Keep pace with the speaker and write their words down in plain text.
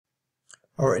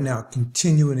All right, now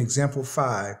continue in example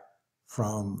 5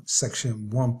 from section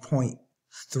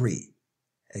 1.3.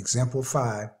 Example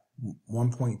 5,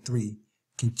 1.3,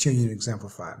 continue in example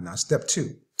 5. Now step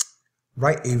 2,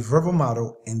 write a verbal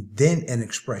model and then an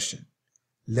expression.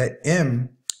 Let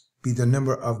M be the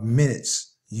number of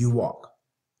minutes you walk.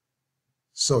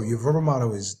 So your verbal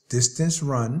model is distance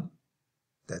run,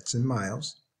 that's in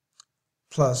miles,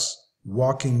 plus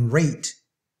walking rate,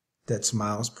 that's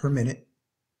miles per minute,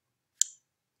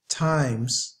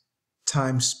 times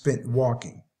time spent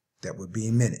walking, that would be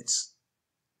in minutes.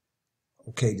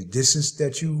 Okay, the distance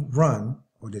that you run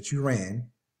or that you ran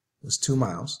was 2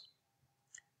 miles.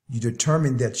 You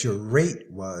determined that your rate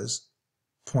was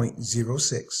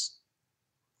 0.06,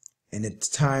 and at the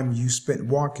time you spent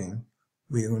walking,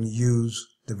 we're going to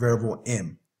use the variable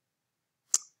M.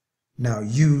 Now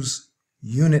use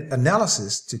unit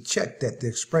analysis to check that the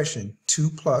expression 2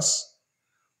 plus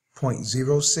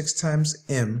 0.06 times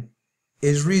M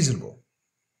is reasonable.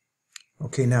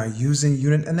 Okay, now using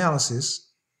unit analysis,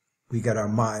 we got our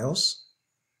miles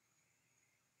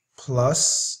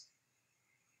plus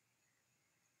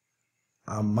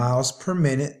our miles per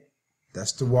minute,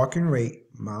 that's the walking rate,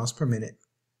 miles per minute,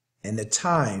 and the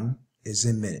time is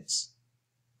in minutes.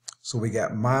 So we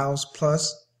got miles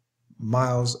plus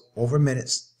miles over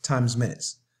minutes times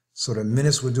minutes. So the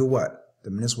minutes will do what?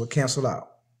 The minutes will cancel out.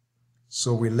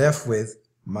 So we're left with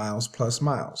miles plus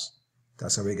miles.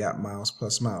 That's how we got miles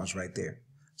plus miles right there.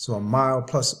 So a mile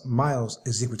plus miles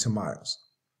is equal to miles.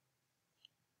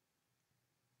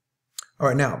 All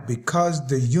right, now because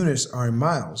the units are in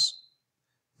miles,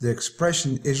 the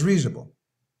expression is reasonable.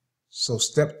 So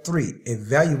step 3,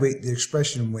 evaluate the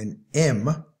expression when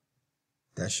M,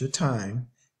 that's your time,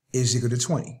 is equal to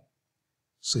 20.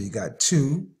 So you got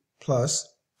 2 plus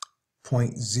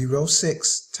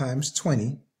 0.06 times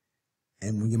 20,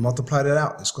 and when you multiply that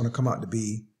out, it's going to come out to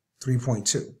be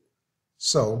 3.2.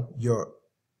 So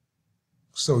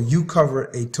you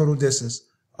covered a total distance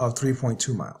of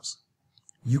 3.2 miles.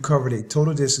 You covered a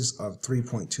total distance of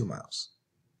 3.2 miles.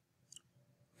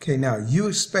 Okay, now you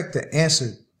expect the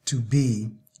answer to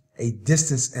be a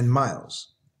distance in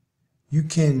miles. You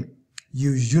can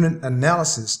use unit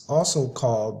analysis, also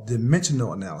called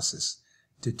dimensional analysis,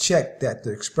 to check that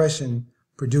the expression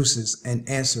produces an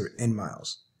answer in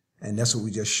miles. And that's what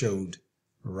we just showed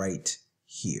right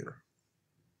here.